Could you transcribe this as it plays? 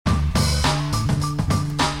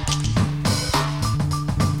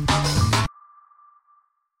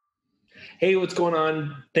Hey, what's going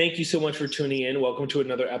on? Thank you so much for tuning in. Welcome to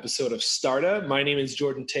another episode of Startup. My name is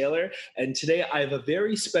Jordan Taylor, and today I have a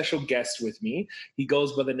very special guest with me. He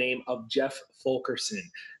goes by the name of Jeff Fulkerson.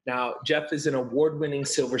 Now, Jeff is an award-winning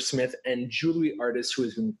silversmith and jewelry artist who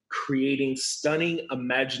has been creating stunning,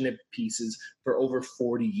 imaginative pieces for over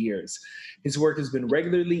 40 years. His work has been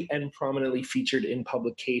regularly and prominently featured in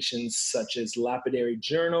publications such as Lapidary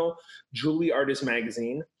Journal, Jewelry Artist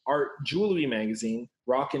Magazine, Art Jewelry Magazine,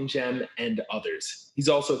 Rock and Gem, and others. He's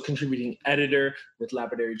also a contributing editor with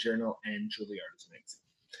Lapidary Journal and Jewelry Artist Magazine.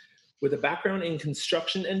 With a background in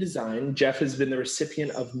construction and design, Jeff has been the recipient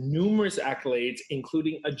of numerous accolades,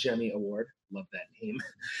 including a Gemmy Award, love that name,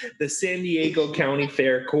 the San Diego County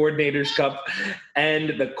Fair Coordinators Cup,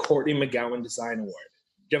 and the Courtney McGowan Design Award.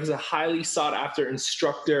 Jeff is a highly sought-after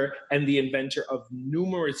instructor and the inventor of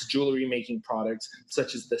numerous jewelry-making products,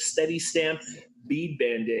 such as the Steady Stamp, Bead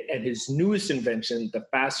Bandit, and his newest invention, the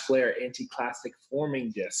Fast Flare Anti-Plastic Forming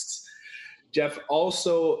Discs. Jeff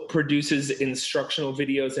also produces instructional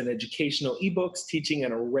videos and educational ebooks teaching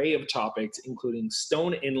an array of topics, including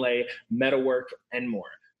stone inlay, metalwork, and more.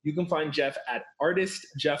 You can find Jeff at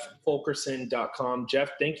artistjefffulkerson.com.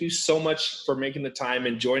 Jeff, thank you so much for making the time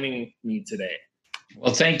and joining me today.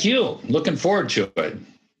 Well, thank you. Looking forward to it.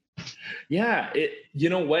 Yeah, you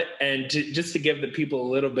know what? And just to give the people a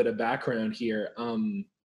little bit of background here,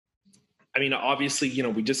 I mean, obviously,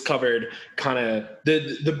 we just covered kind of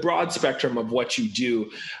the broad spectrum of what you do.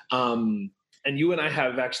 And you and I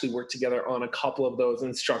have actually worked together on a couple of those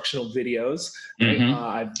instructional videos.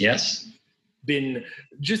 Mm-hmm. Yes. Been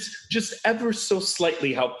just ever so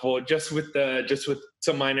slightly helpful, just with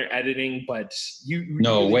some minor editing, but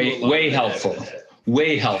way helpful.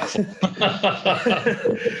 Way helpful.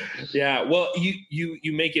 Yeah. Well,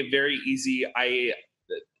 you make it very easy.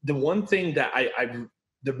 The one thing that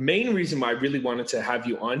the main reason why I really wanted to have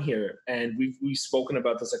you on here, and we've spoken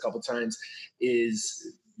about this a couple times,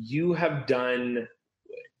 is you have done,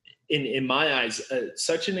 in my eyes,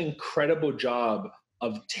 such an incredible job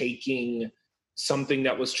of taking something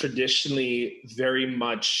that was traditionally very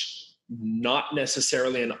much not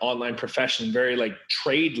necessarily an online profession, very like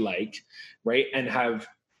trade-like, right? And have,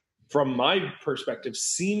 from my perspective,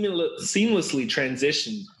 seamlessly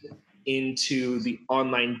transitioned into the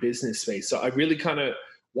online business space. So I really kind of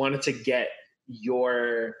wanted to get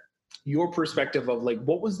your perspective of like,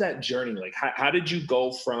 what was that journey like? How did you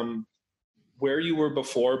go from where you were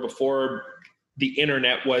before the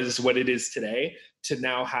internet was what it is today, to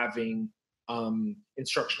now having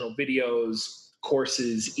instructional videos,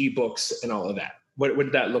 courses, ebooks, and all of that? What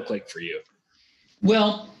did that look like for you?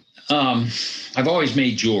 Well, I've always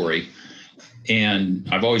made jewelry and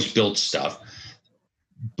I've always built stuff,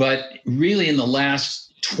 but really in the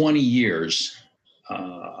last 20 years,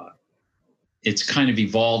 it's kind of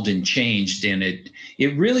evolved and changed. And it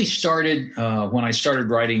really started when I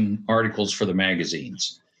started writing articles for the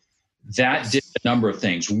magazines. That did a number of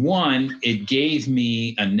things. One, it gave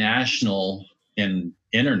me a national and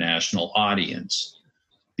international audience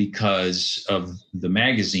because of the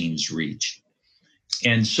magazine's reach.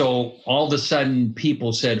 And so all of a sudden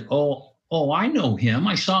people said, oh, I know him.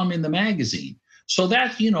 I saw him in the magazine. So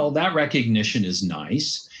that, that recognition is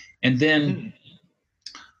nice. And then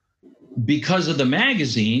because of the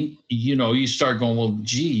magazine, you start going, well,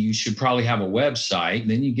 gee, you should probably have a website.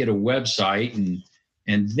 And then you get a website,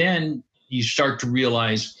 and then you start to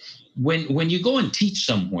realize when you go and teach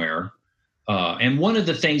somewhere, and one of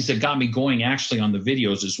the things that got me going actually on the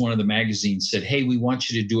videos is one of the magazines said, hey, we want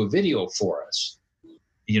you to do a video for us,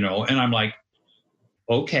 and I'm like,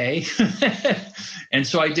 okay. And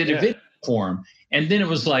so I did a video for him. And then it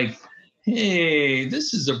was like, hey,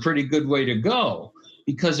 this is a pretty good way to go.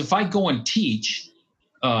 Because if I go and teach,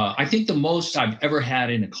 I think the most I've ever had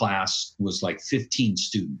in a class was like 15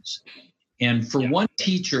 students. And for one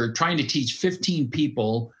teacher trying to teach 15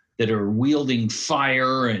 people that are wielding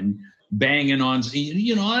fire and banging on,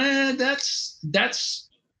 that's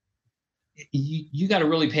you got to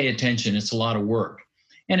really pay attention. It's a lot of work.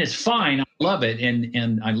 And it's fine. I love it.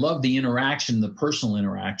 And I love the interaction, the personal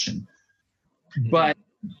interaction. But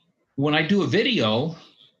when I do a video,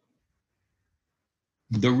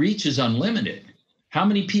 the reach is unlimited. How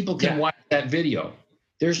many people can watch that video?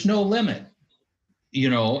 There's no limit,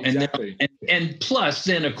 exactly. And plus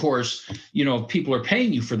then, of course, if people are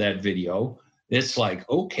paying you for that video, it's like,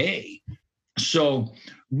 okay. So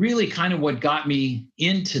really kind of what got me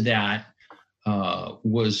into that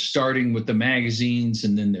was starting with the magazines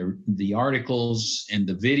and then the articles and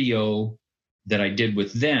the video that I did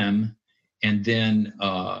with them. And then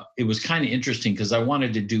it was kind of interesting because I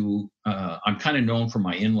wanted to do, I'm kind of known for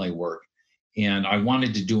my inlay work. and I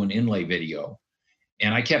wanted to do an inlay video.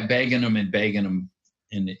 And I kept begging them. And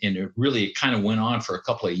it kind of went on for a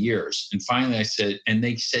couple of years. And finally I said, and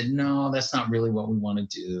they said, no, that's not really what we want to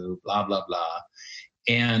do, blah, blah, blah.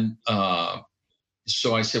 And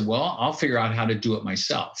so I said, well, I'll figure out how to do it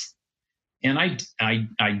myself. And I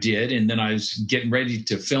did. And then I was getting ready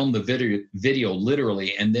to film the video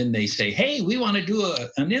literally. And then they say, hey, we want to do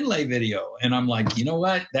an inlay video. And I'm like, you know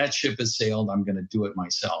what? That ship has sailed. I'm going to do it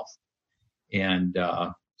myself. And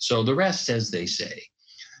so the rest, as they say,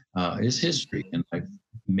 is history. And I've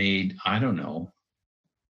made, I don't know,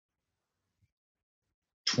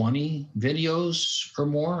 20 videos or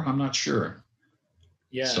more. I'm not sure.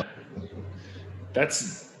 Yeah. So.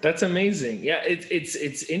 That's amazing. Yeah,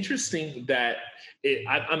 it's interesting that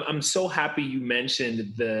I'm so happy you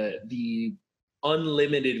mentioned the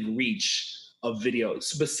unlimited reach of video,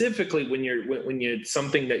 specifically when you're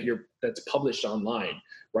something that's published online,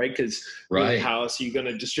 right? Because how else are you going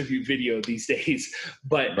to distribute video these days?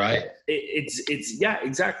 But it's yeah,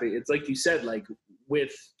 exactly. It's like you said, like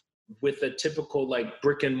with a typical like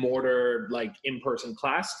brick and mortar like in-person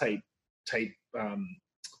class type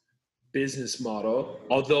business model,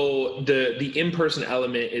 although the in-person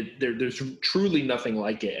element, there's truly nothing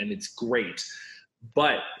like it, and it's great,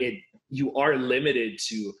 but you are limited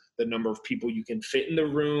to the number of people you can fit in the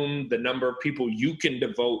room, the number of people you can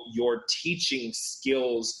devote your teaching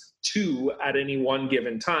skills to at any one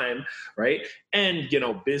given time, right? And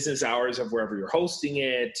business hours of wherever you're hosting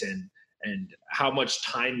it, and how much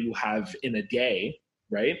time you have in a day,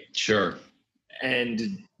 right? Sure.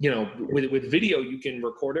 And with video, you can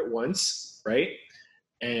record it once, right?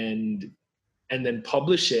 And then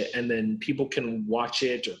publish it, and then people can watch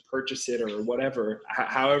it or purchase it or whatever,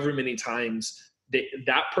 however many times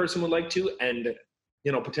that person would like to, and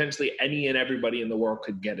potentially any and everybody in the world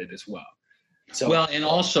could get it as well. So, well, and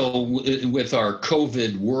also with our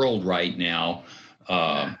COVID world right now,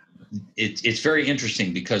 it's very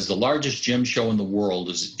interesting because the largest gym show in the world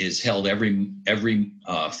is held every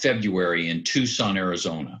February in Tucson,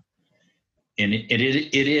 Arizona. And it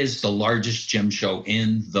is the largest gym show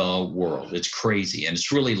in the world. It's crazy. And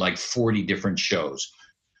it's really like 40 different shows.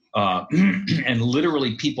 And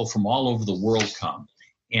literally people from all over the world come.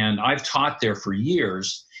 And I've taught there for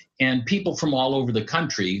years, and people from all over the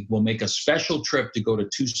country will make a special trip to go to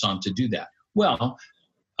Tucson to do that. Well,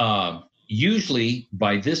 usually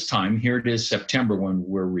by this time, here it is September when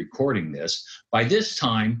we're recording this, by this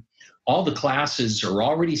time, all the classes are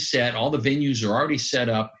already set, all the venues are already set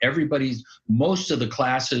up, most of the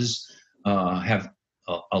classes have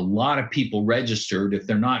a lot of people registered. If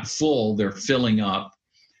they're not full, they're filling up.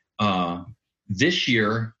 This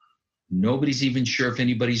year, nobody's even sure if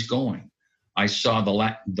anybody's going. I saw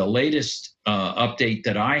the latest update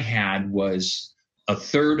that I had was a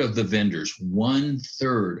third of the vendors,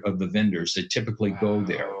 1/3 of the vendors that typically go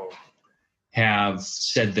there have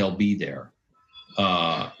said they'll be there.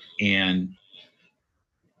 And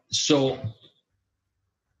so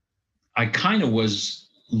I kind of was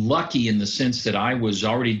lucky in the sense that I was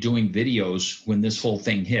already doing videos when this whole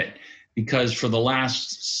thing hit, because for the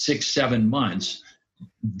last 6-7 months,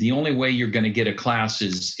 the only way you're going to get a class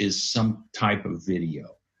is some type of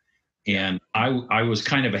video. And I was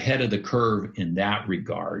kind of ahead of the curve in that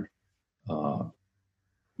regard,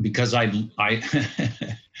 because I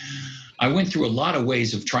I went through a lot of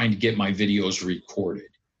ways of trying to get my videos recorded.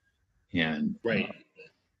 And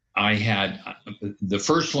I had the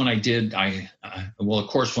first one I did, of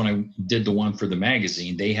course, when I did the one for the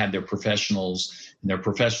magazine, they had their professionals in their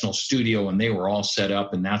professional studio, and they were all set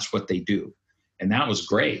up, and that's what they do. And that was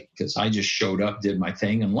great because I just showed up, did my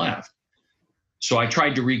thing, and left. So I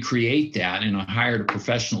tried to recreate that, and I hired a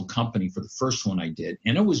professional company for the first one I did.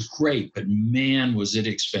 And it was great, but man, was it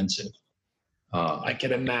expensive. I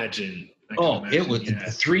can imagine. It was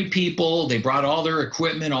 3 people. They brought all their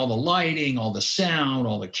equipment, all the lighting, all the sound,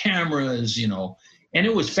 all the cameras, and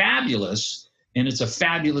it was fabulous. And it's a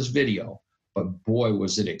fabulous video, but boy,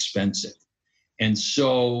 was it expensive. And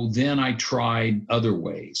so then I tried other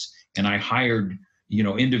ways, and I hired,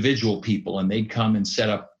 individual people, and they'd come and set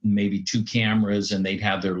up maybe 2 cameras, and they'd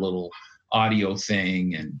have their little audio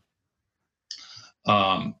thing. And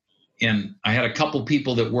I had a couple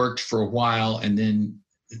people that worked for a while, and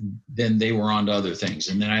then they were on to other things.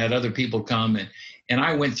 And then I had other people come, and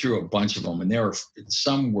I went through a bunch of them, and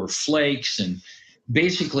some were flakes, and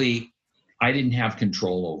basically I didn't have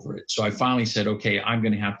control over it. So I finally said, okay, I'm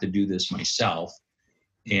going to have to do this myself,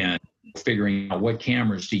 and figuring out what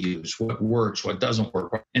cameras to use, what works, what doesn't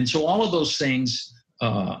work. And so all of those things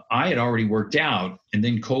I had already worked out, and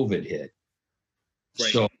then COVID hit.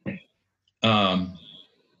 Right. So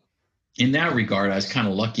in that regard, I was kind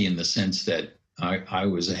of lucky in the sense that I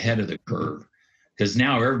was ahead of the curve, because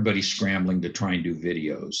now everybody's scrambling to try and do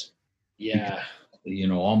videos. Yeah.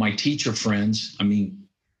 Because, all my teacher friends, I mean,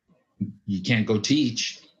 you can't go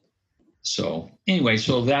teach. So anyway,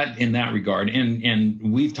 so that in that regard, and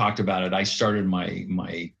we've talked about it. I started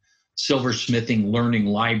my silversmithing learning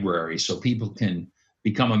library, so people can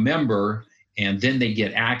become a member, and then they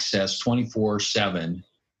get access 24/7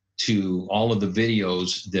 to all of the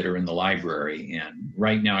videos that are in the library. And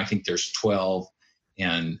right now, I think there's 12,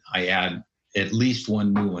 and I add at least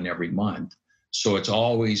one new one every month. So it's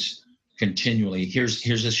always continually. Here's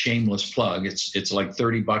a shameless plug. It's like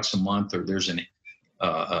 $30 a month, or there's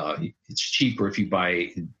it's cheaper if you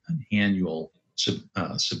buy an annual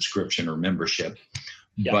subscription or membership.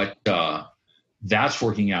 Yeah. But that's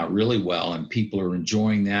working out really well, and people are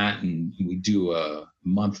enjoying that. And we do a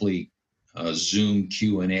monthly Zoom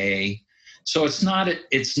Q&A. So it's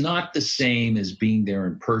not the same as being there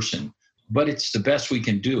in person, but it's the best we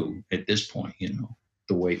can do at this point,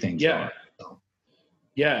 the way things are. So.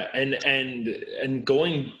 Yeah, and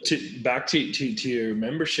going back to your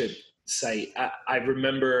membership site, I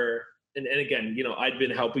remember, and again, I'd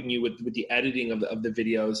been helping you with the editing of the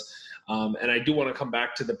videos, and I do want to come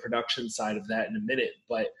back to the production side of that in a minute.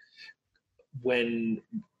 But when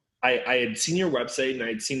I had seen your website, and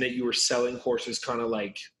I'd seen that you were selling courses kind of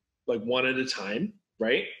like one at a time,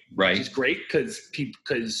 right? Right. Which is great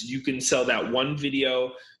because you can sell that one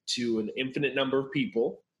video to an infinite number of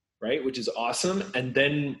people, right? Which is awesome. And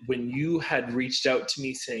then when you had reached out to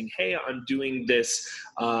me saying, "Hey, I'm doing this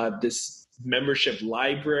membership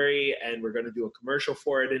library, and we're going to do a commercial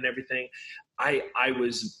for it and everything," I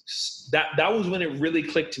was that was when it really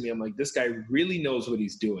clicked to me. I'm like, this guy really knows what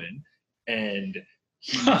he's doing, and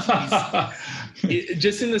he's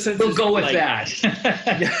just in the sense. We'll go with that.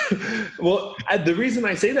 Yeah. Well, the reason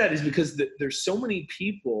I say that is because there's so many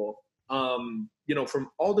people, from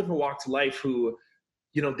all different walks of life who,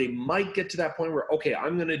 they might get to that point where, okay,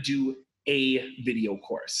 I'm going to do a video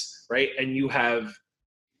course, right? And you have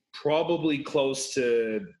probably close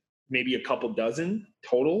to maybe a couple dozen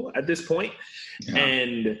total at this point.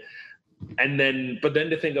 Yeah. But then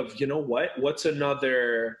to think of, what's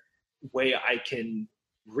another way I can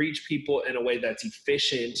reach people in a way that's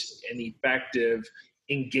efficient and effective,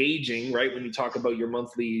 engaging, right? When you talk about your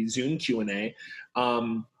monthly Zoom Q&A,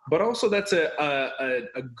 but also that's a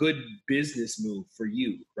good business move for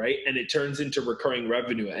you, right? And it turns into recurring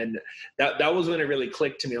revenue. And that was when it really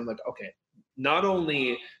clicked to me. I'm like, okay, not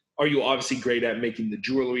only are you obviously great at making the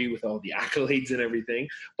jewelry with all the accolades and everything,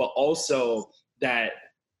 but also that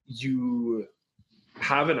you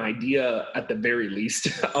have an idea at the very least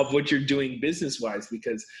of what you're doing business-wise,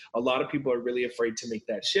 because a lot of people are really afraid to make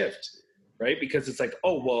that shift, right? Because it's like,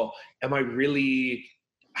 oh, well,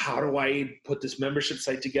 how do I put this membership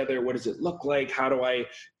site together? What does it look like? How do I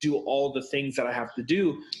do all the things that I have to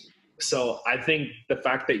do? So I think the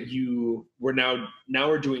fact that we're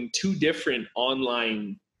now doing two different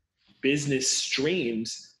online business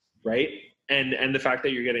streams, right? And the fact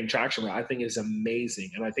that you're getting traction, I think is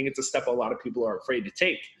amazing. And I think it's a step a lot of people are afraid to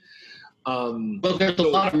take. Well, there's a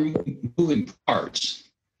lot of moving parts.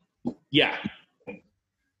 Yeah.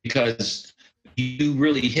 Because you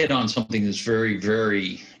really hit on something that's very,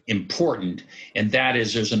 very important. And that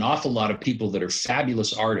is, there's an awful lot of people that are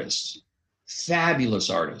fabulous artists,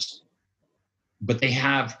 but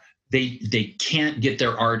they can't get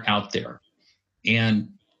their art out there. And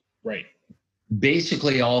right.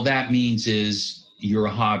 Basically, all that means is you're a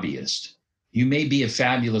hobbyist. You may be a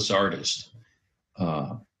fabulous artist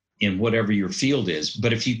in whatever your field is,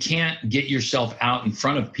 but if you can't get yourself out in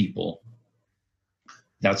front of people,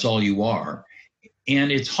 that's all you are. And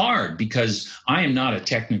it's hard because I am not a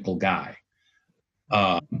technical guy.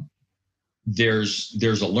 There's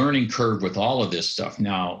a learning curve with all of this stuff.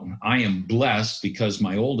 Now, I am blessed because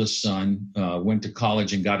my oldest son went to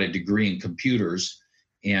college and got a degree in computers,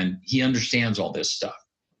 and he understands all this stuff.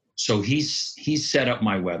 So he's set up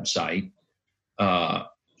my website.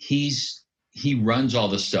 He runs all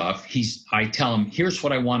the stuff. I tell him, here's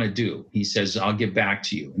what I want to do. He says, I'll get back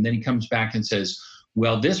to you. And then he comes back and says,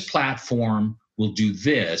 well, this platform will do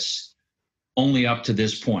this only up to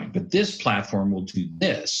this point, but this platform will do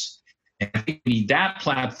this. And I think we need that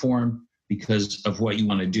platform because of what you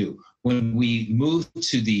want to do. When we moved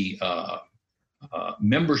to the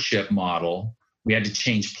membership model, we had to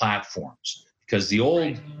change platforms because the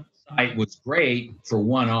old site was great for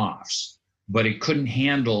one-offs, but it couldn't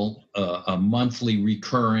handle a monthly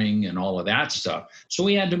recurring and all of that stuff. So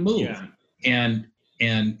we had to move. Yeah. And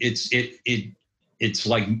it's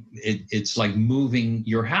like moving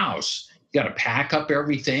your house. got to pack up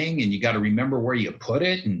everything, and you got to remember where you put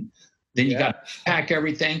it, and then you got to pack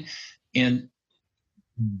everything. And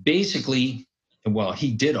basically, well,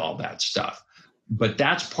 he did all that stuff. But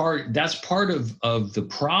that's part of the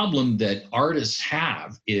problem that artists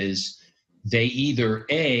have, is they either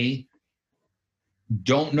A,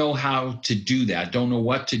 don't know how to do that, don't know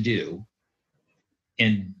what to do,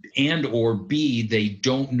 and or B, they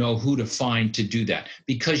don't know who to find to do that,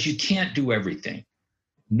 because you can't do everything.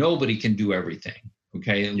 Nobody can do everything.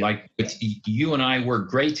 Okay. Yeah. Like you and I work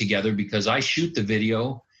great together, because I shoot the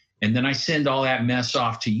video and then I send all that mess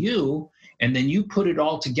off to you, and then you put it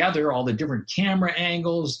all together, all the different camera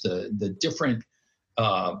angles, the different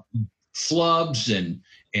flubs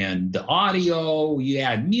and the audio, you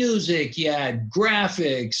add music, you add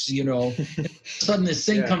graphics, suddenly this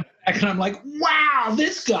thing comes back and I'm like, wow,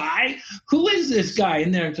 this guy, who is this guy?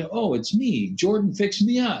 And they're like, oh, it's me, Jordan fixed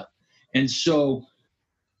me up. And so,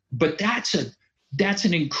 but that's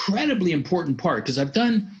an incredibly important part, because I've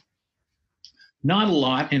done not a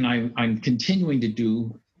lot, and I'm continuing to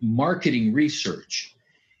do marketing research.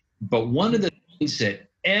 But one of the things that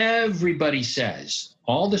everybody says,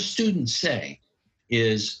 all the students say,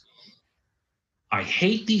 is, I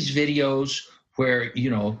hate these videos where,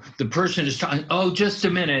 the person is talking, oh, just a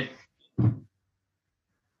minute,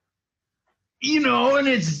 and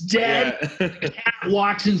it's dead. Yeah. A cat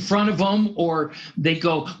walks in front of them, or they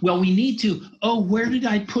go, well, we need to, oh, where did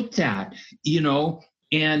I put that?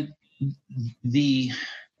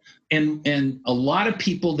 And and a lot of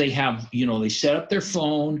people, they have, they set up their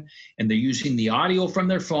phone and they're using the audio from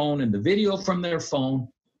their phone and the video from their phone.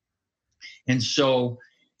 And so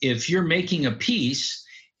if you're making a piece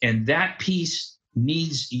and that piece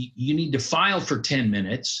you need to file for 10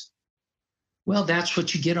 minutes, well, that's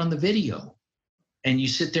what you get on the video. And you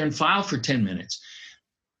sit there and file for 10 minutes.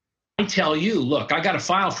 I tell you, look, I got to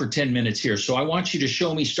file for 10 minutes here. So I want you to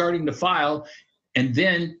show me starting to file, and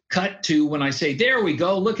then cut to when I say, there we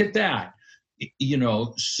go, look at that.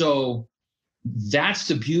 So that's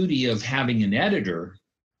the beauty of having an editor.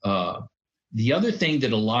 The other thing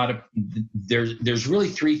that there's really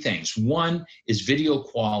three things. One is video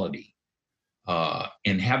quality.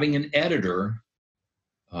 And having an editor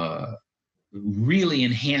really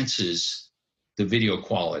enhances the video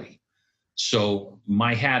quality. So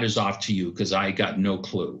my hat is off to you, because I got no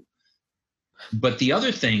clue. But the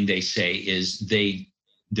other thing they say is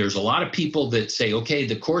there's a lot of people that say, okay,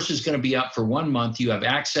 the course is going to be up for 1 month. You have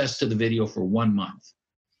access to the video for 1 month.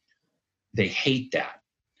 They hate that.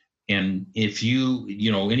 And if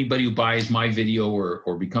anybody who buys my video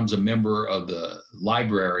or becomes a member of the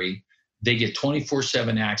library, they get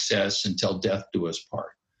 24/7 access until death do us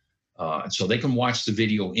part. So they can watch the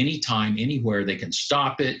video anytime, anywhere. They can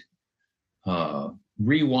stop it,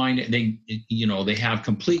 rewind it. They have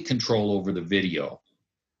complete control over the video.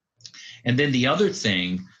 And then the other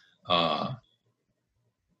thing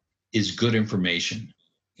is good information.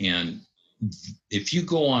 And if you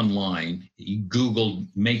go online, you Google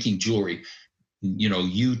making jewelry,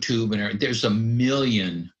 YouTube, and there's 1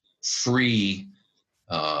 million free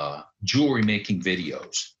jewelry making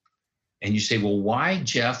videos. And you say, well, why,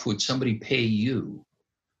 Jeff, would somebody pay you?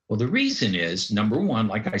 Well, the reason is, number one,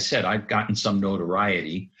 like I said, I've gotten some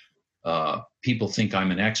notoriety. People think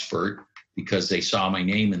I'm an expert because they saw my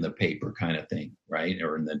name in the paper, kind of thing, right?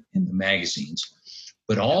 Or in the magazines.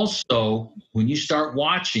 But also, when you start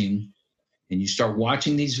watching these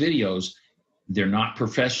videos, they're not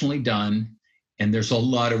professionally done, and there's a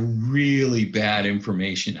lot of really bad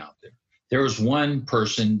information out there. There was one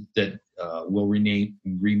person that will remain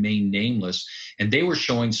nameless, and they were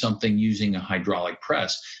showing something using a hydraulic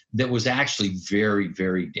press that was actually very,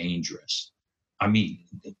 very dangerous. I mean,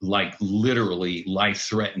 like literally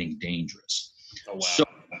life-threatening dangerous. Oh, wow. So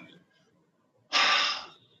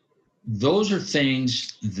those are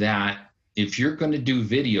things that, if you're going to do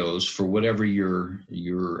videos for whatever your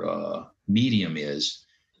medium is,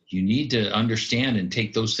 you need to understand and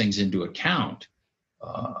take those things into account,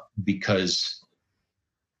 because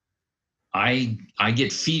I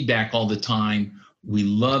get feedback all the time. We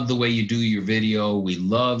love the way you do your video. We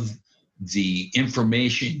love the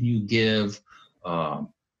information you give.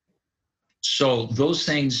 So those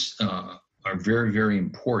things are very, very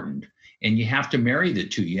important. And you have to marry the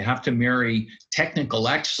two. You have to marry technical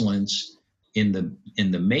excellence in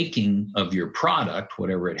the making of your product,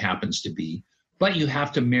 whatever it happens to be, but you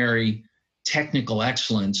have to marry technical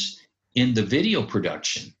excellence in the video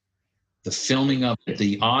production, the filming of it,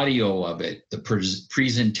 the audio of it, the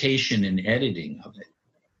presentation and editing of it.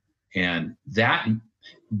 And that,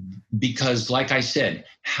 because like I said,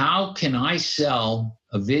 how can I sell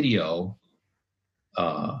a video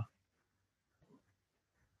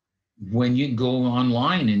when you go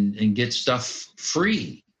online and get stuff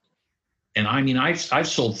free. And I mean, I've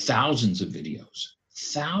sold thousands of videos.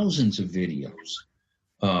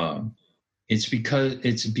 It's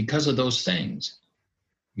because of those things,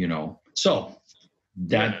 you know. So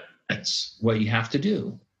that's what you have to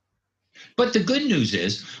do. But the good news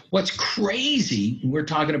is, what's crazy, we're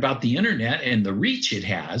talking about the internet and the reach it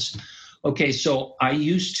has. Okay, so I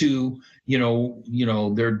used to,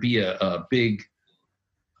 there'd be a big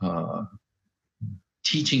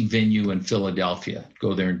teaching venue in Philadelphia.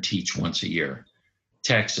 Go there and teach once a year.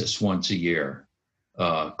 Texas once a year.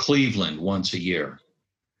 Cleveland once a year.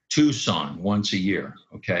 Tucson once a year.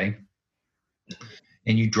 Okay,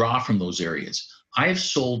 and you draw from those areas. I've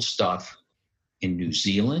sold stuff in New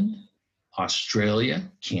Zealand, Australia,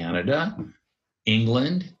 Canada,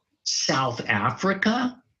 England, South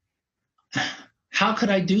Africa. How could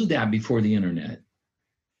I do that before the internet?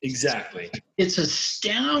 Exactly. It's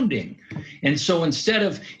astounding. And so instead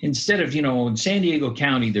of, in San Diego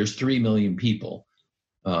County, there's 3 million people.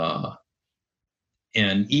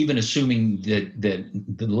 And even assuming that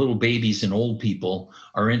the little babies and old people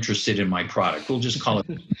are interested in my product, we'll just call it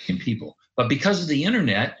people. But because of the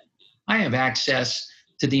internet, I have access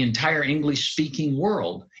to the entire English-speaking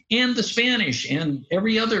world and the Spanish and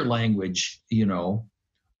every other language,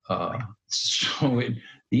 So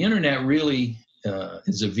the internet really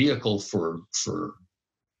is a vehicle for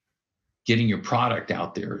getting your product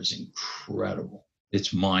out there is incredible.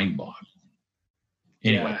 It's mind-boggling.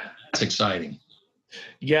 Anyway, That's exciting.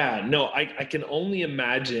 Yeah, no, I can only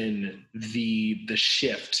imagine the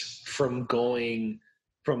shift from going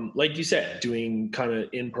from, like you said, doing kind of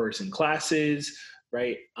in-person classes,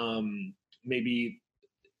 right? Maybe,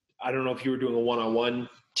 I don't know if you were doing a one-on-one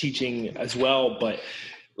teaching as well, but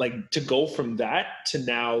like to go from that to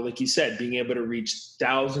now, like you said, being able to reach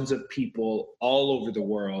thousands of people all over the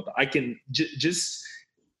world. I can just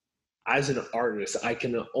as an artist, I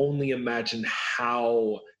can only imagine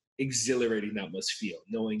how exhilarating that must feel,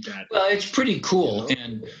 knowing that. Well, it's pretty cool.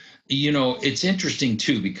 And, it's interesting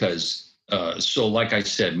too, because, so like I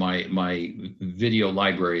said, my video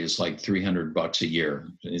library is like $300 a year.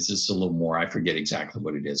 It's just a little more. I forget exactly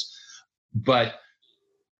what it is. But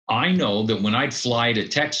I know that when I'd fly to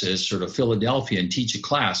Texas or to Philadelphia and teach a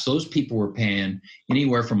class, those people were paying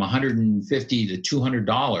anywhere from $150 to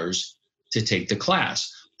 $200 to take the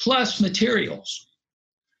class, plus materials.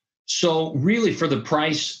 So really, for the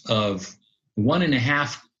price of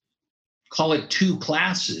 1.5, call it 2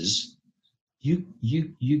 classes, you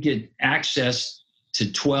get access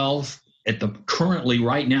to 12 at the currently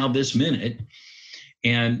right now this minute.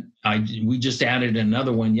 And we just added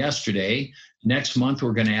another one yesterday. Next month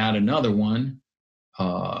we're going to add another one.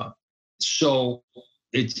 So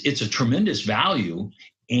it's a tremendous value,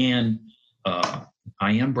 and I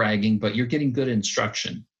am bragging, but you're getting good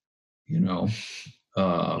instruction, Yeah.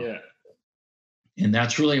 And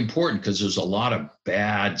that's really important because there's a lot of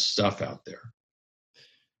bad stuff out there.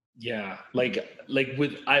 Yeah, like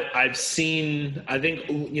with I've seen, I think,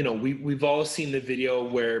 we've all seen the video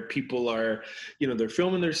where people are, they're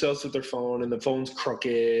filming themselves with their phone and the phone's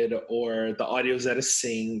crooked or the audio's out of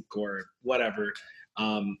sync or whatever.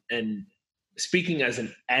 And speaking as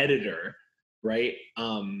an editor, right?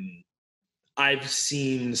 I've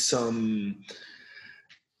seen some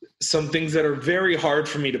things that are very hard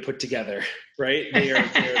for me to put together, right? They're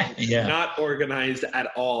Yeah. not organized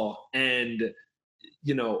at all. And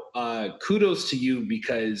kudos to you,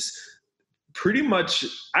 because pretty much,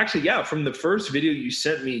 actually, yeah, from the first video you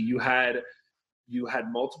sent me, you had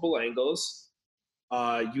multiple angles.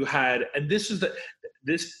 You had, and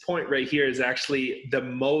this point right here is actually the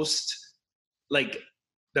most,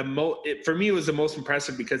 for me, it was the most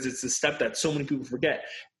impressive because it's the step that so many people forget.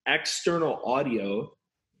 External audio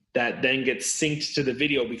that then gets synced to the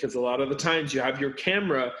video, because a lot of the times you have your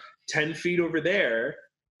camera 10 feet over there.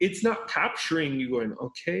 It's not capturing you going,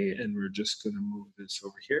 okay, and we're just going to move this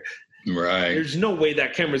over here. Right. There's no way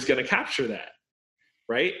that camera's going to capture that,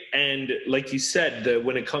 right? And like you said,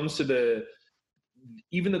 when it comes to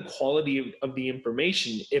even the quality of the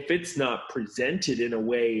information, if it's not presented in a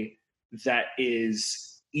way that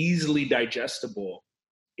is easily digestible,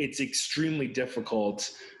 it's extremely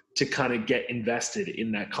difficult to kind of get invested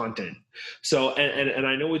in that content. So, and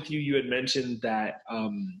I know with you had mentioned that,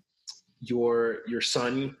 your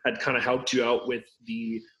son had kind of helped you out with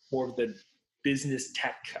the more of the business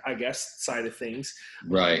tech, I guess, side of things.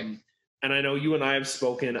 Right. And I know you and I have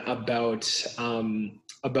spoken about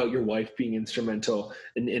your wife being instrumental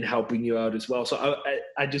in helping you out as well. So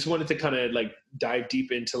I just wanted to kind of like dive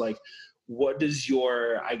deep into like, what does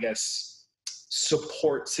your, I guess,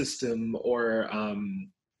 support system or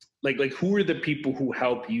like who are the people who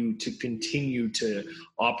help you to continue to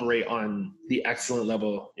operate on the excellent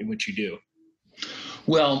level in which you do?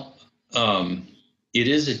 Well, it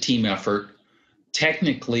is a team effort.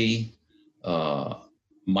 Technically,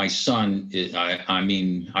 my son,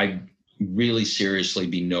 I'd really seriously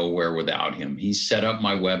be nowhere without him. He's set up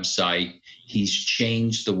my website. He's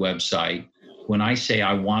changed the website. When I say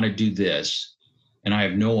I want to do this, and I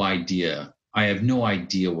have no idea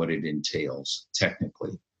what it entails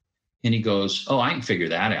technically. And he goes, oh, I can figure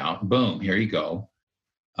that out. Boom, here you go.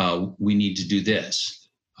 We need to do this.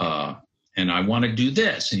 And I want to do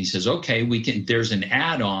this. And he says, okay, there's an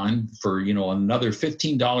add-on for, another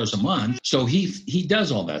 $15 a month. So he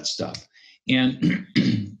does all that stuff. And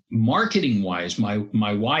marketing wise,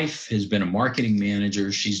 my wife has been a marketing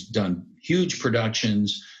manager. She's done huge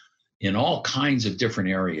productions in all kinds of different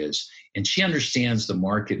areas, and she understands the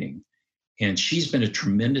marketing, and she's been a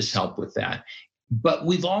tremendous help with that. But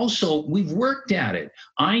we've worked at it.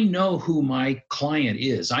 I know who my client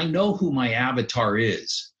is. I know who my avatar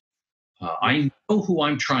is. I know who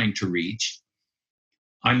I'm trying to reach.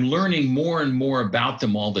 I'm learning more and more about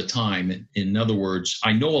them all the time. In other words,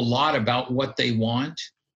 I know a lot about what they want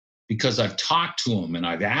because I've talked to them and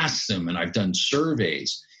I've asked them and I've done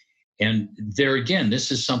surveys. And there again,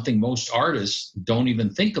 this is something most artists don't even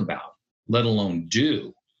think about, let alone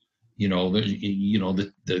do.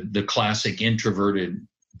 The classic introverted,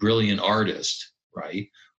 brilliant artist, right?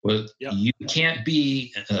 Well, yeah. You can't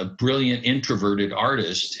be a brilliant introverted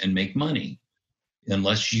artist and make money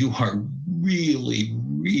unless you are really,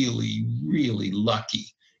 really, really lucky.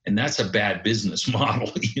 And that's a bad business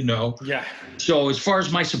model, Yeah. So as far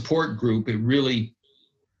as my support group, it really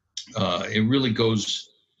goes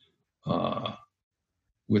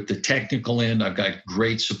with the technical end. I've got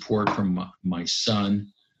great support from my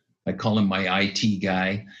son. I call him my IT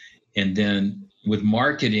guy. And then with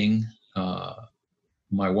marketing,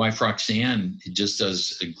 my wife, Roxanne, just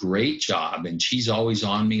does a great job. And she's always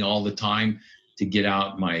on me all the time to get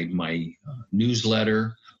out my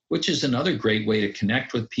newsletter, which is another great way to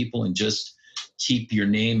connect with people and just keep your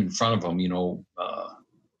name in front of them.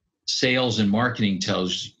 Sales and marketing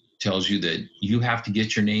tells you that you have to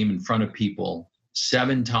get your name in front of people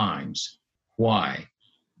 7 times. Why?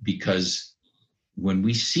 Because when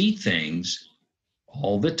we see things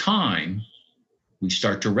all the time, we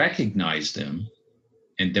start to recognize them,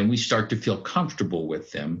 and then we start to feel comfortable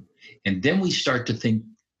with them, and then we start to think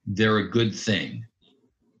they're a good thing.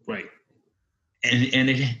 Right.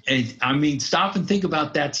 And stop and think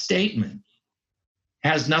about that statement. It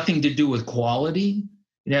has nothing to do with quality.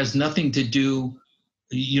 It has nothing to do,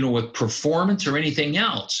 with performance or anything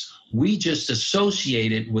else. We just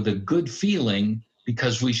associate it with a good feeling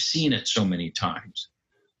because we've seen it so many times.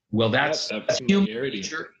 Well, that's human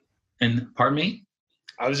nature. And pardon me?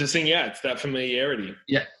 I was just saying, yeah, it's that familiarity.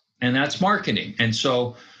 Yeah, and that's marketing. And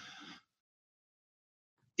so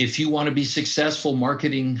if you want to be successful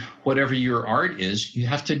marketing whatever your art is, you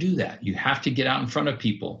have to do that. You have to get out in front of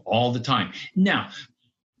people all the time. Now,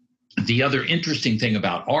 the other interesting thing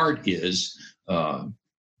about art is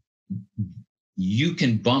you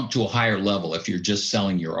can bump to a higher level if you're just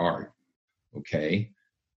selling your art, okay?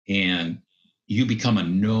 And you become a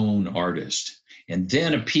known artist. And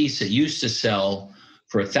then a piece that used to sell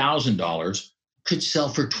for $1,000 could sell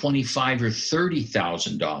for $25,000 or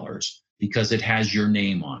 $30,000 because it has your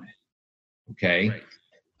name on it, okay?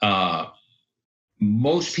 Right.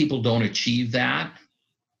 Most people don't achieve that.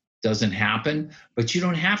 Doesn't happen, but you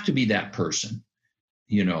don't have to be that person.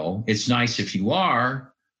 It's nice if you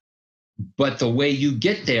are, but the way you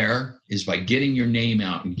get there is by getting your name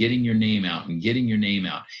out and getting your name out and getting your name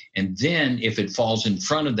out. And then if it falls in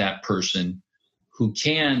front of that person who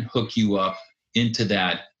can hook you up into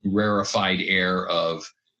that rarefied air of,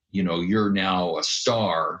 you're now a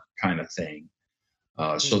star kind of thing.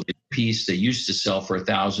 So the piece that used to sell for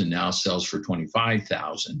 $1,000 now sells for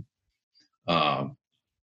 $25,000.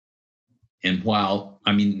 And while,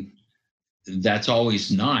 that's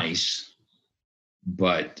always nice,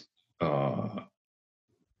 but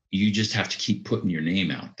you just have to keep putting your name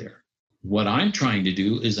out there. What I'm trying to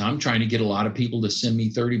do is I'm trying to get a lot of people to send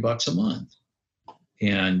me $30 a month.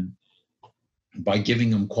 And by giving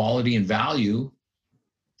them quality and value,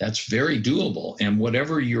 that's very doable. And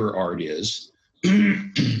whatever your art is,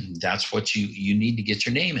 that's what you need to get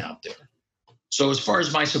your name out there. So as far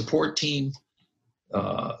as my support team,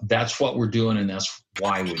 that's what we're doing, and that's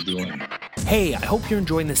why we're doing it. Hey, I hope you're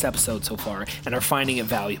enjoying this episode so far and are finding it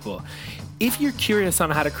valuable. If you're curious on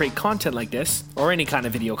how to create content like this, or any kind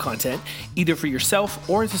of video content, either for yourself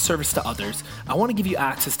or as a service to others, I want to give you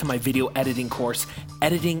access to my video editing course,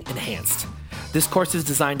 Editing Enhanced. This course is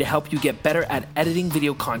designed to help you get better at editing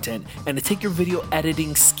video content and to take your video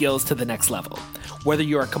editing skills to the next level. Whether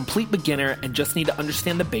you're a complete beginner and just need to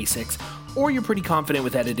understand the basics, or you're pretty confident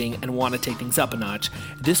with editing and want to take things up a notch,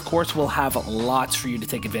 this course will have lots for you to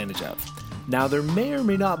take advantage of. Now, there may or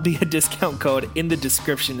may not be a discount code in the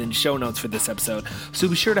description and show notes for this episode, so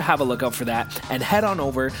be sure to have a look out for that and head on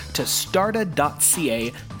over to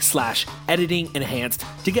starta.ca/editing-enhanced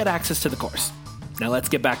to get access to the course. Now let's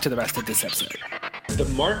get back to the rest of this episode. The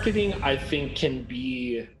marketing, I think, can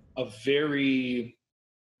be a very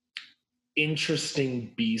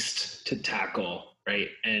interesting beast to tackle, right?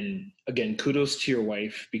 And again, kudos to your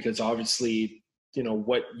wife, because obviously, you know,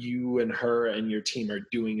 what you and her and your team are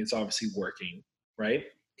doing is obviously working, right?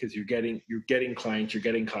 Because you're getting clients, you're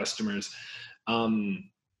getting customers. And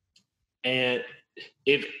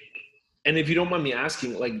if you don't mind me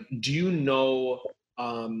asking, like, do you know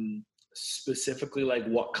specifically like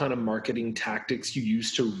what kind of marketing tactics you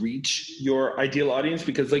use to reach your ideal audience?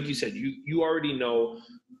 Because like you said, you already know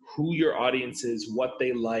who your audience is, what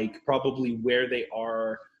they like, probably where they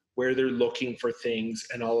are, where they're looking for things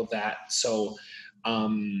and all of that. So,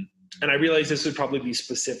 and I realize this would probably be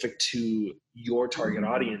specific to your target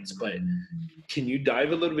audience, but can you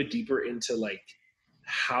dive a little bit deeper into like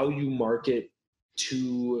how you market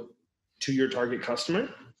to your target customer?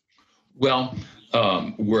 Well,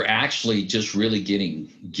 we're actually just really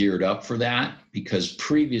getting geared up for that, because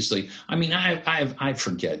previously, I mean, I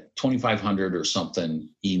forget 2,500 or something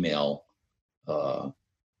email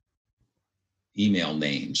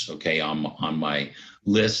names, okay, on my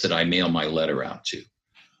list that I mail my letter out to.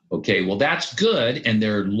 Okay, well, that's good, and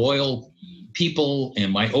they're loyal people,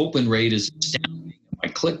 and my open rate is astounding. My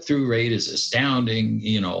click-through rate is astounding,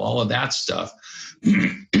 you know, all of that stuff.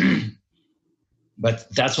 But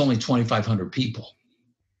that's only 2,500 people,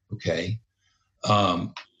 okay?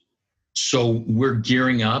 So we're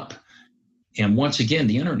gearing up, and once again,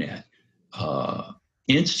 the internet,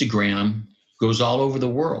 Instagram goes all over the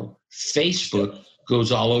world. Facebook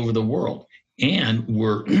goes all over the world. And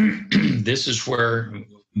this is where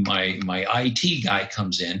my IT guy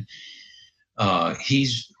comes in.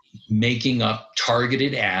 He's making up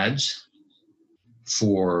targeted ads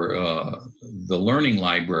for the Learning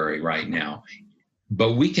Library right now.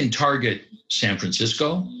 But we can target San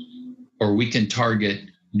Francisco, or we can target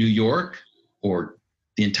New York, or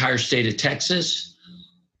the entire state of Texas,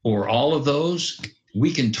 or all of those.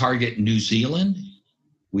 We can target New Zealand.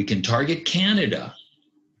 We can target Canada.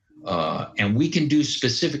 And we can do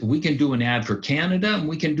we can do an ad for Canada, and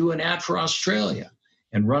we can do an ad for Australia,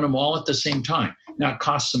 and run them all at the same time. Now, it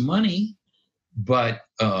costs some money, but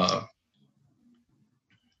I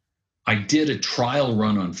did a trial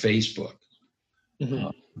run on Facebook. Mm-hmm.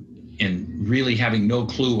 And really having no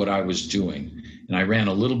clue what I was doing. And I ran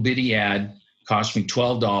a little bitty ad, cost me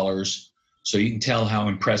 $12. So you can tell how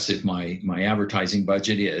impressive my advertising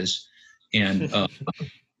budget is. And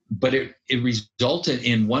but it resulted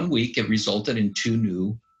in 1 week, it resulted in 2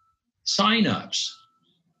 new signups.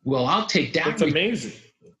 Well, I'll take that. That's amazing.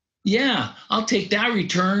 Yeah, I'll take that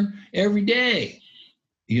return every day.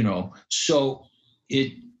 You know, so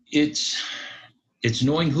it's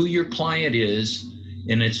knowing who your client is,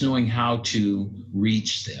 and it's knowing how to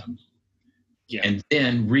reach them. Yeah. And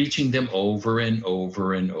then reaching them over and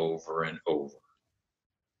over and over and over.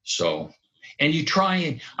 So, and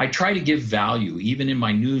I try to give value, even in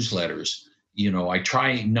my newsletters. You know, I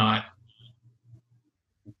try not,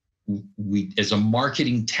 as a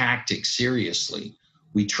marketing tactic, seriously,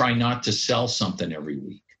 we try not to sell something every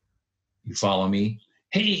week. You follow me?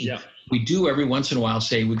 Hey, yeah. We do every once in a while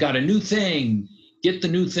say, we got a new thing, get the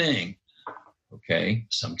new thing. Okay,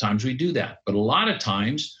 sometimes we do that. But a lot of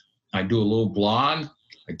times I do a little blog.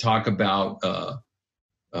 I talk about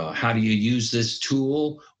how do you use this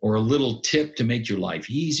tool, or a little tip to make your life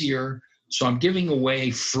easier. So I'm giving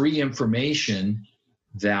away free information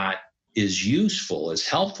that is useful, is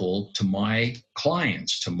helpful to my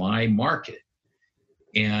clients, to my market.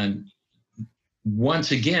 And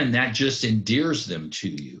once again, that just endears them to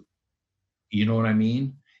you. You know what I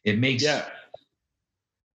mean? It makes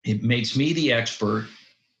me the expert,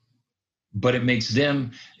 but it makes them,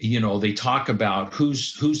 you know, they talk about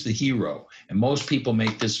who's the hero. And most people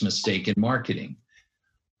make this mistake in marketing.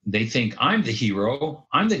 They think, I'm the hero.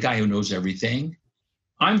 I'm the guy who knows everything.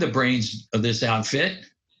 I'm the brains of this outfit.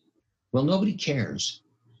 Well, nobody cares.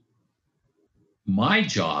 My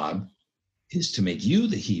job is to make you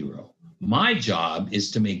the hero. My job is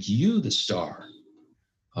to make you the star.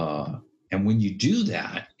 And when you do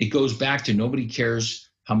that, it goes back to nobody cares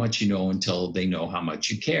how much you know until they know how much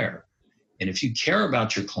you care. And if you care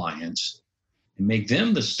about your clients, and make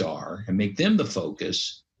them the star and make them the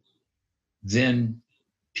focus, then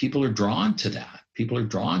people are drawn to that. People are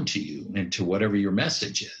drawn to you and to whatever your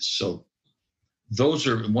message is. So those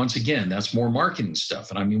are, once again, that's more marketing stuff.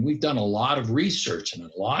 And I mean, we've done a lot of research and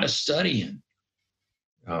a lot of studying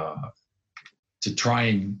to try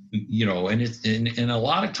and, and a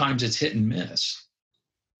lot of times it's hit and miss.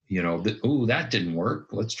 That didn't work.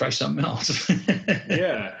 Let's try something else.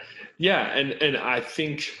 Yeah. And I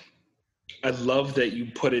think I love that you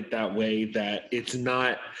put it that way, that it's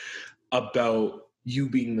not about you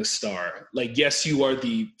being the star. Like, yes, you are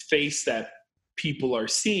the face that people are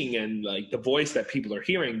seeing and like the voice that people are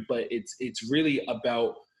hearing, but it's really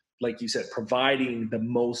about, like you said, providing the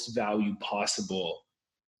most value possible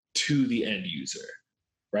to the end user.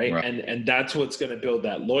 Right. And that's what's going to build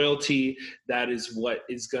that loyalty. That is what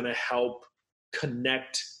is going to help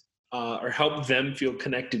connect or help them feel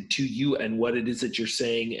connected to you and what it is that you're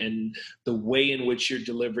saying and the way in which you're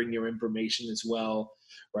delivering your information as well.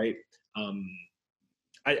 Right.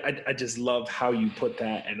 I just love how you put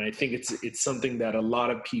that. And I think it's something that a lot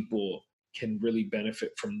of people can really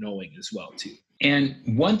benefit from knowing as well, too. And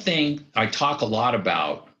one thing I talk a lot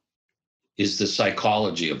about is the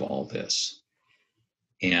psychology of all this.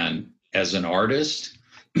 And as an artist,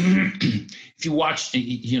 if you watch,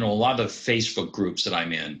 a lot of the Facebook groups that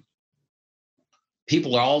I'm in,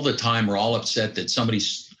 people all the time are all upset that somebody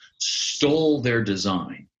stole their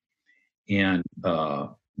design. And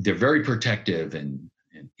they're very protective.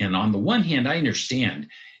 And on the one hand, I understand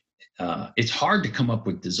it's hard to come up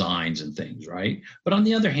with designs and things, right? But on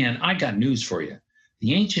the other hand, I got news for you.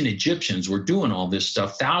 The ancient Egyptians were doing all this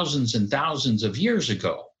stuff thousands and thousands of years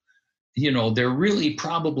ago. There really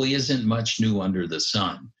probably isn't much new under the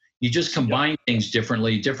sun. You just combine things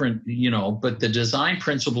differently, but the design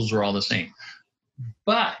principles are all the same.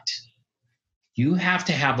 But you have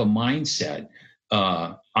to have a mindset.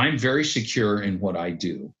 I'm very secure in what I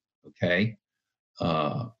do, okay?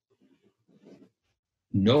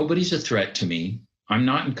 Nobody's a threat to me. I'm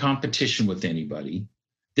not in competition with anybody.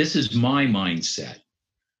 This is my mindset,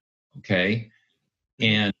 okay?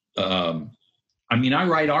 And I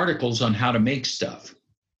write articles on how to make stuff.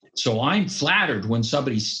 So I'm flattered when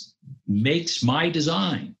somebody makes my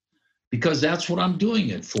design because that's what I'm doing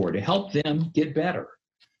it for, to help them get better.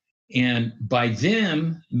 And by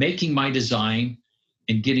them making my design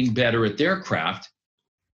and getting better at their craft,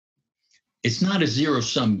 it's not a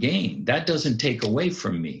zero-sum game. That doesn't take away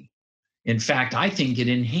from me. In fact, I think it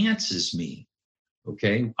enhances me,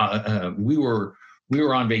 okay? We were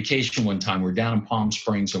on vacation one time. We're down in Palm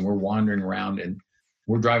Springs and we're wandering around and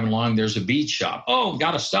we're driving along. There's a bead shop. Oh,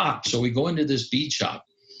 got to stop. So we go into this bead shop.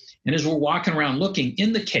 And as we're walking around looking,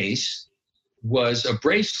 in the case was a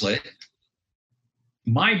bracelet,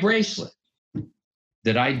 my bracelet,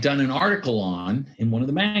 that I'd done an article on in one of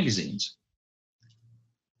the magazines.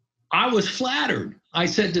 I was flattered. I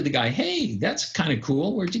said to the guy, hey, that's kind of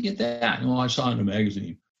cool. Where'd you get that? Oh, I saw it in a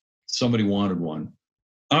magazine. Somebody wanted one.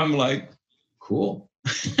 I'm like, cool.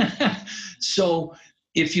 So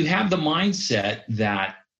if you have the mindset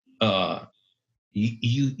that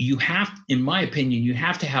you have, in my opinion, you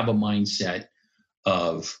have to have a mindset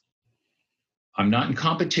of, I'm not in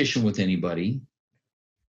competition with anybody.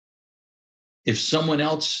 If someone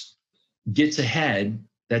else gets ahead,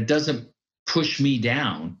 that doesn't push me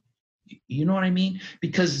down. You know what I mean?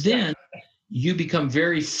 Because then you become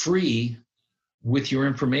very free with your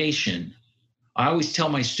information. I always tell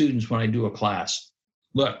my students when I do a class,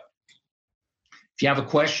 look, if you have a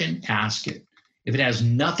question, ask it. If it has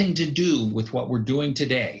nothing to do with what we're doing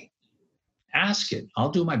today, ask it. I'll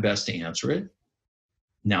do my best to answer it.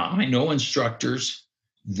 Now, I know instructors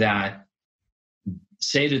that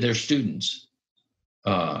say to their students,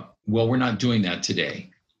 well, we're not doing that today.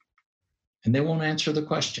 And they won't answer the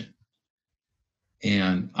question.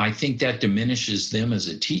 And I think that diminishes them as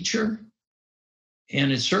a teacher.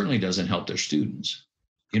 And it certainly doesn't help their students.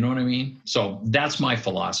 You know what I mean? So that's my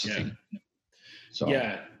philosophy. Yeah. So.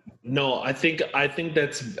 Yeah. No, I think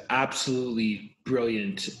that's absolutely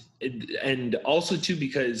brilliant. And also too,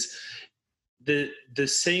 because the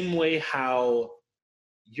same way how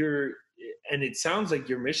and it sounds like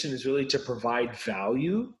your mission is really to provide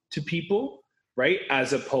value to people, right?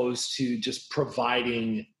 As opposed to just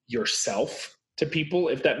providing yourself to people,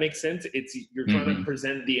 if that makes sense. You're trying to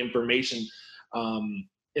present the information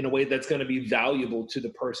in a way that's going to be valuable to the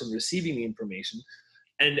person receiving the information.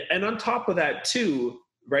 And on top of that too,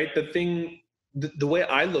 right? The way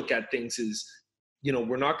I look at things is,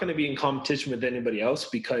 we're not going to be in competition with anybody else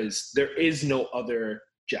because there is no other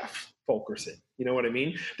Jeff Fulkerson. You know what I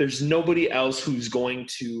mean? There's nobody else who's going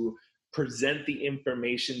to present the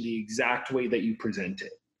information the exact way that you present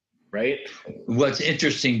it, right? What's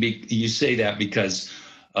interesting, you say that because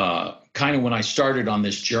kind of when I started on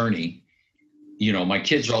this journey, you know, my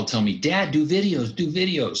kids are all telling me, Dad, do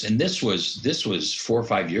videos. And this was 4 or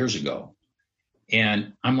 5 years ago.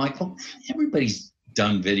 And I'm like, well, everybody's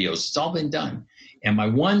done videos. It's all been done. And my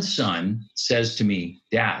one son says to me,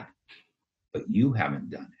 Dad, but you haven't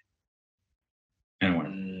done it. And I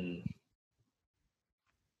went,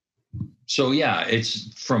 so yeah,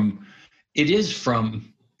 it's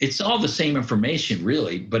all the same information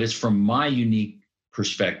really, but it's from my unique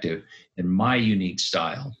perspective and my unique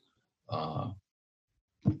style.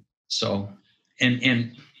 So,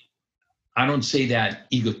 and I don't say that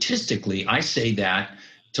egotistically. I say that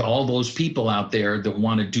to all those people out there that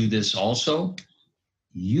want to do this also.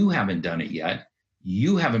 You haven't done it yet.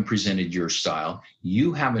 You haven't presented your style.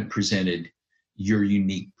 You haven't presented your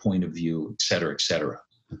unique point of view, et cetera, et cetera.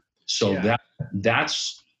 So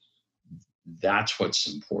that's what's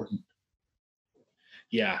important.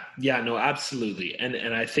 Yeah, no, absolutely.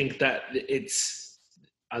 And I think that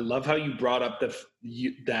I love how you brought up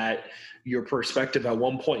that your perspective at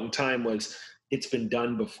one point in time was it's been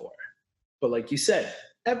done before. But like you said,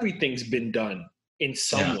 everything's been done in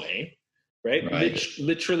some way, right?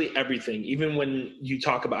 Literally everything. Even when you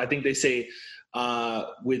talk about, I think they say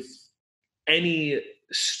with any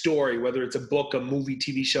story, whether it's a book, a movie,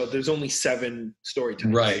 TV show, there's only 7 story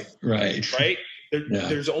types. Right?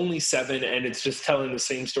 There's only 7, and it's just telling the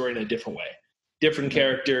same story in a different way. Different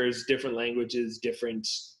characters, different languages, different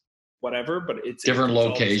whatever, but it's different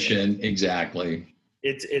location. Exactly.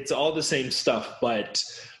 It's all the same stuff, but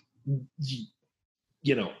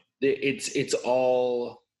you know, it's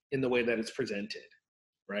all in the way that it's presented,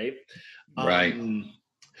 right? Right.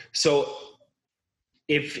 So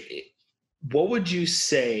what would you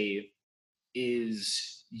say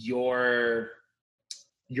is your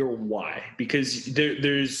why? Because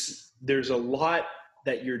there's a lot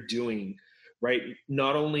that you're doing, right?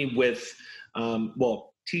 Not only with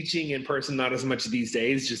teaching in person, not as much these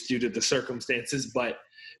days just due to the circumstances, but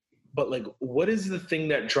like, what is the thing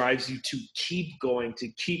that drives you to keep going, to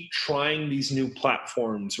keep trying these new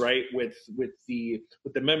platforms, right? With the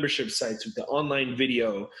membership sites, with the online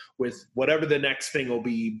video, with whatever the next thing will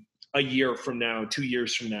be a year from now, 2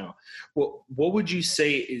 years from now. What would you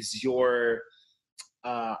say is your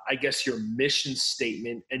I guess your mission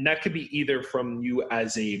statement? And that could be either from you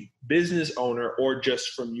as a business owner or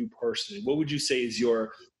just from you personally. What would you say is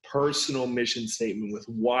your personal mission statement with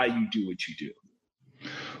why you do what you do?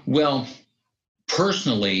 Well,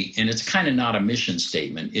 personally, and it's kind of not a mission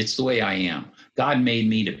statement, it's the way I am. God made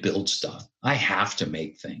me to build stuff. I have to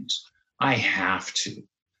make things. I have to.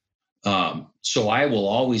 So I will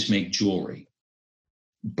always make jewelry.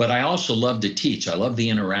 But I also love to teach. I love the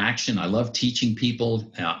interaction. I love teaching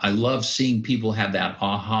people. I love seeing people have that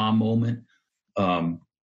aha moment. But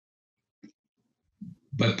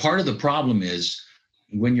part of the problem is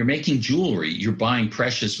when you're making jewelry, you're buying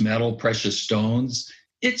precious metal, precious stones.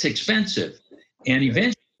 It's expensive. And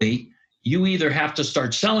eventually, you either have to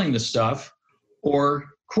start selling the stuff or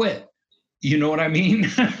quit. You know what I mean?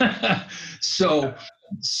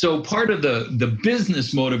 So part of the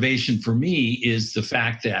business motivation for me is the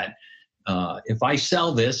fact that if I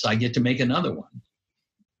sell this, I get to make another one,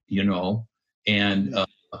 you know, and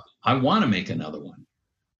I want to make another one.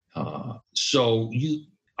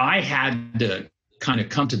 I had to kind of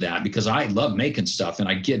come to that because I love making stuff, and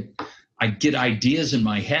I get ideas in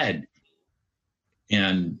my head,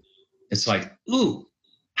 and it's like, ooh,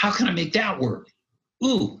 how can I make that work?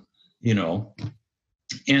 Ooh, you know,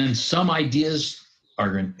 and some ideas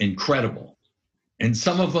are incredible. And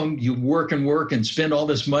some of them you work and spend all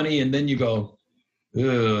this money, and then you go,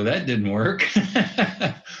 oh, that didn't work.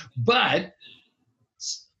 But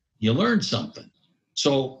you learn something.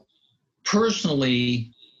 So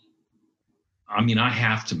personally, I mean, I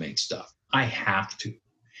have to make stuff. I have to.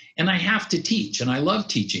 And I have to teach, and I love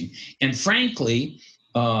teaching. And frankly,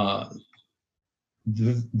 the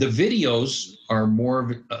videos are more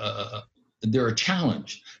of they're a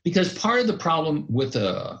challenge, because part of the problem with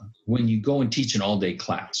when you go and teach an all-day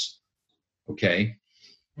class, okay?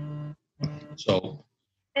 So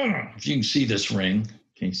if you can see this ring,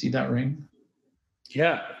 can you see that ring?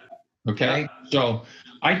 Yeah. Okay. So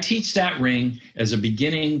I teach that ring as a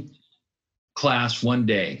beginning class one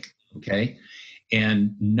day, okay?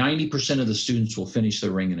 And 90% of the students will finish the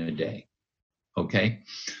ring in a day, okay?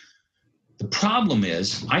 The problem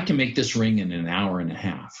is I can make this ring in an hour and a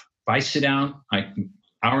half. If I sit down,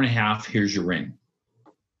 hour and a half, here's your ring.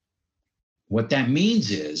 What that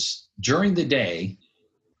means is during the day,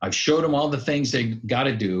 I've showed them all the things they got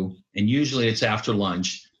to do. and usually it's after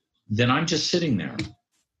lunch, then I'm just sitting there.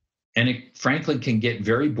 And it frankly can get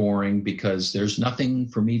very boring because there's nothing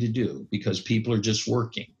for me to do because people are just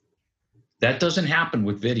working. That doesn't happen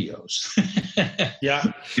with videos.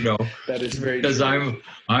 Yeah, that is very because true.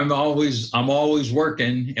 I'm always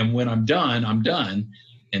working, and when I'm done,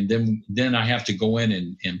 and then I have to go in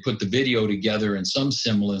and put the video together in some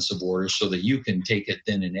semblance of order so that you can take it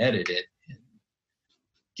then and edit it and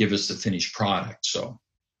give us the finished product. So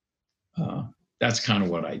that's kind of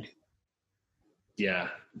what I do. Yeah,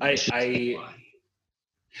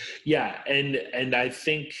 yeah, and I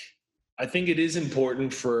think it is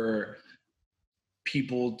important for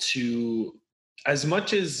people to, as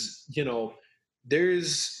much as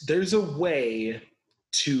there's a way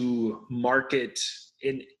to market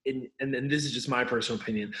and this is just my personal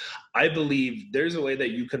opinion. I believe there's a way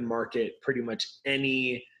that you can market pretty much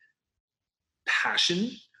any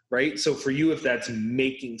passion, right? So for you, if that's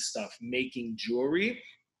making stuff, making jewelry,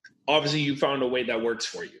 obviously you found a way that works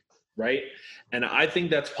for you, right? And I think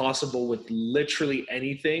that's possible with literally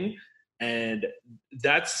anything. And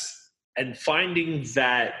finding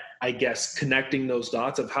that, I guess, connecting those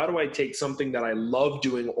dots of how do I take something that I love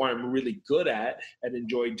doing or I'm really good at and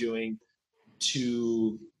enjoy doing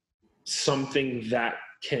to something that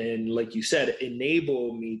can, like you said,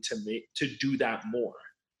 enable me to do that more.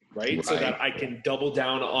 Right? So that I can double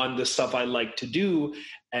down on the stuff I like to do.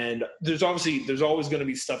 And there's always going to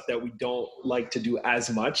be stuff that we don't like to do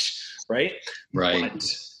as much, right? Right.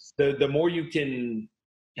 But the more you can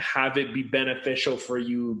have it be beneficial for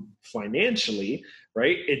you financially,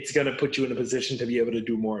 right? It's going to put you in a position to be able to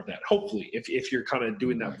do more of that. Hopefully, if you're kind of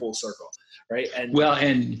doing that full circle, right? And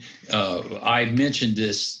I mentioned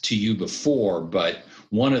this to you before, but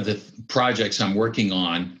one of the projects I'm working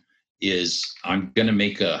on is I'm going to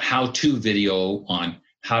make a how-to video on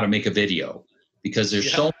how to make a video, because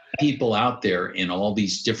there's so many people out there in all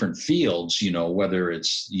these different fields, whether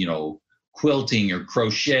it's, quilting or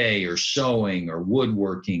crochet or sewing or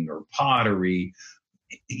woodworking or pottery,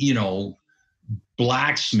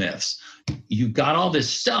 blacksmiths. You've got all this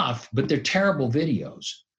stuff, but they're terrible videos.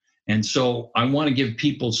 And so I want to give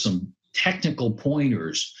people some technical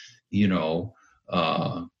pointers, in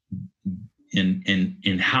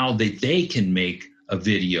how they can make a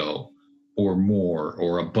video or more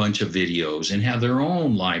or a bunch of videos and have their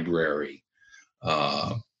own library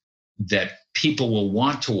that people will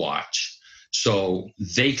want to watch, so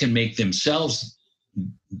they can make themselves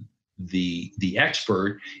the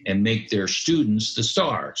expert and make their students the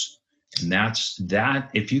stars. And that's that.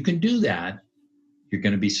 If you can do that, you're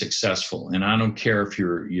going to be successful. And I don't care if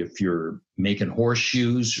you're making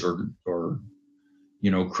horseshoes or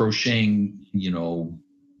crocheting,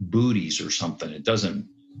 booties or something. It doesn't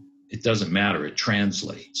matter. It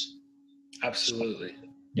translates. Absolutely.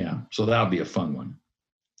 So that'll be a fun one.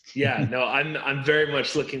 Yeah, no, I'm very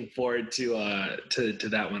much looking forward to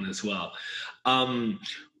that one as well.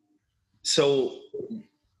 So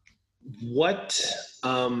what,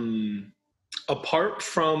 apart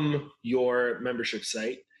from your membership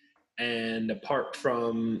site and apart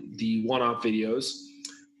from the one-off videos,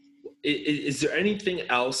 is there anything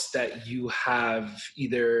else that you have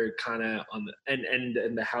either kind of on the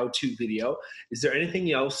and the how-to video? Is there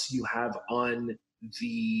anything else you have on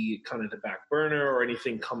the kind of the back burner, or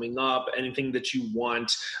anything coming up, anything that you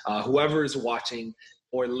want whoever is watching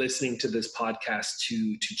or listening to this podcast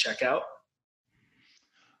to check out?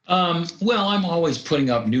 Well, I'm always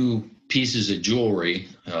putting up new pieces of jewelry.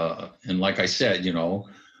 And like I said,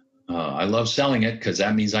 I love selling it because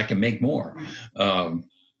that means I can make more.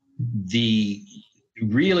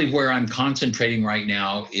 Really where I'm concentrating right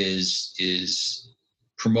now is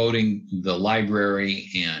promoting the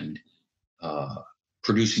library and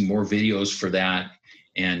producing more videos for that,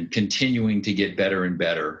 and continuing to get better and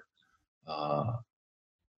better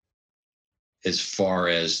as far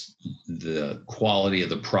as the quality of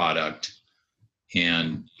the product.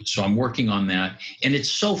 And so I'm working on that. And it's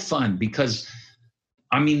so fun because,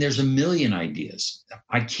 there's a million ideas.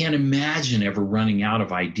 I can't imagine ever running out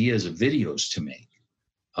of ideas of videos to make.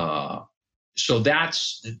 So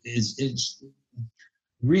it's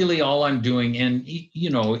really all I'm doing. And,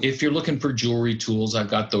 if you're looking for jewelry tools, I've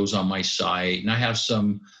got those on my site, and I have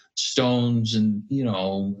some stones and,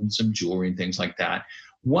 and some jewelry and things like that.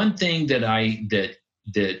 One thing that I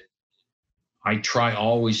try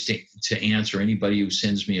always to answer anybody who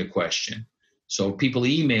sends me a question. So people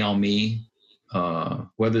email me,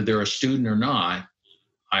 whether they're a student or not,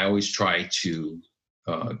 I always try to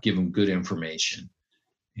give them good information.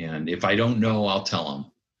 And if I don't know, I'll tell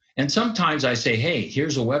them. And sometimes I say, hey,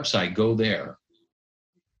 here's a website, go there.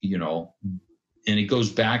 and it goes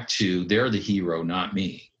back to they're the hero, not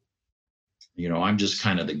me. I'm just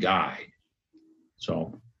kind of the guide.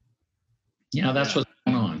 So, yeah, that's what's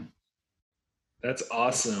going on. That's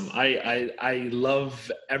awesome. I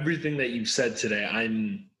love everything that you've said today.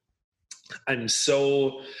 I'm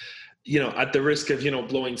so, at the risk of,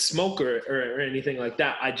 blowing smoke or anything like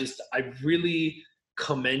that. I really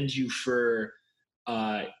commend you for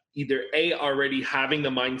either already having the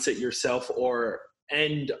mindset yourself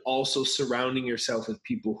and also surrounding yourself with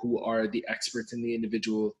people who are the experts in the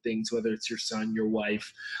individual things, whether it's your son, your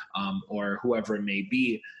wife, or whoever it may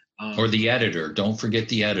be. Or the editor. Don't forget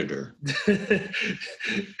the editor.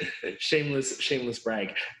 Shameless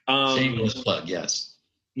brag. Shameless plug, yes.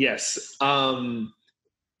 Yes.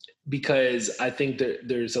 Because I think that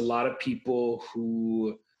there's a lot of people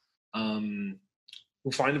who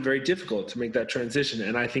find it very difficult to make that transition.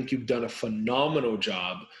 And I think you've done a phenomenal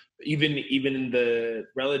job, even in the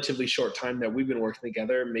relatively short time that we've been working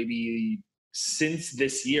together, maybe since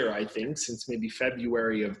this year, I think, since maybe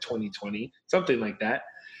February of 2020, something like that.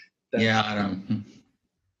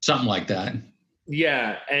 Something like that.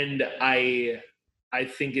 Yeah. And I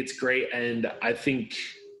think it's great. And I think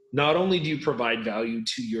not only do you provide value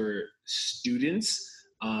to your students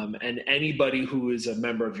and anybody who is a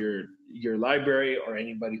member of your library or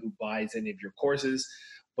anybody who buys any of your courses,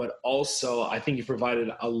 but also I think you provided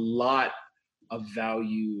a lot of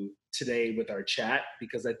value today with our chat,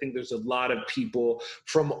 because I think there's a lot of people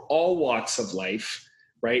from all walks of life,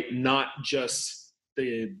 right? Not just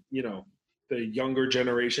the younger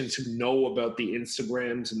generations who know about the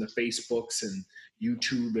Instagrams and the Facebooks and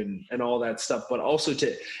YouTube and all that stuff, but also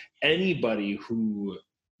to anybody who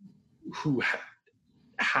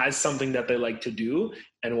has something that they like to do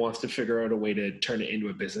and wants to figure out a way to turn it into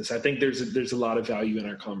a business. I think there's a lot of value in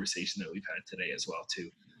our conversation that we've had today as well too.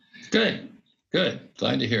 Good.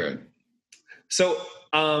 Glad to hear it. So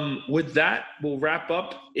with that, we'll wrap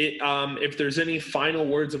up. If there's any final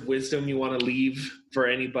words of wisdom you want to leave for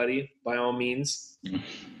anybody, by all means.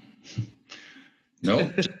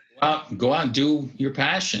 No, go out and do your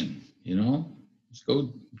passion, just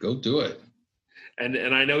go do it.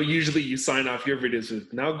 And I know usually you sign off your videos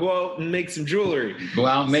with, now go out and make some jewelry. Go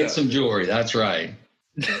out and make some jewelry. That's right.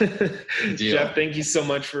 Jeff, thank you so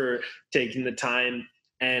much for taking the time.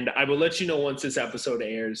 And I will let you know once this episode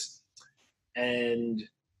airs. And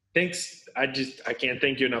thanks. I can't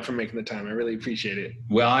thank you enough for making the time. I really appreciate it.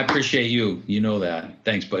 Well, I appreciate you. You know that.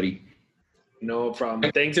 Thanks, buddy. No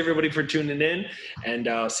problem. Thanks everybody for tuning in, and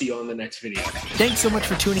I'll see you on the next video. Thanks so much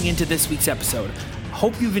for tuning into this week's episode.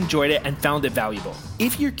 Hope you've enjoyed it and found it valuable.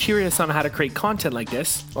 If you're curious on how to create content like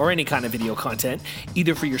this, or any kind of video content,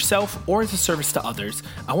 either for yourself or as a service to others,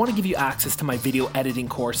 I want to give you access to my video editing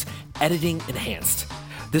course, Editing Enhanced.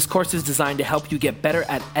 This course is designed to help you get better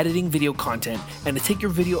at editing video content and to take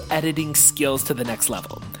your video editing skills to the next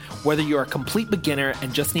level. Whether you're a complete beginner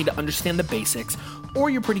and just need to understand the basics, or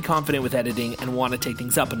you're pretty confident with editing and want to take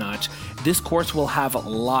things up a notch, this course will have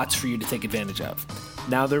lots for you to take advantage of.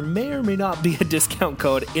 Now, there may or may not be a discount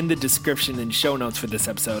code in the description and show notes for this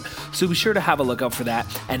episode, so be sure to have a look out for that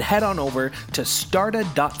and head on over to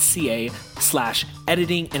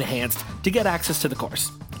starta.ca/editing enhanced to get access to the course.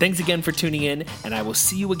 Thanks again for tuning in, and I will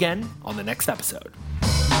see you again on the next episode.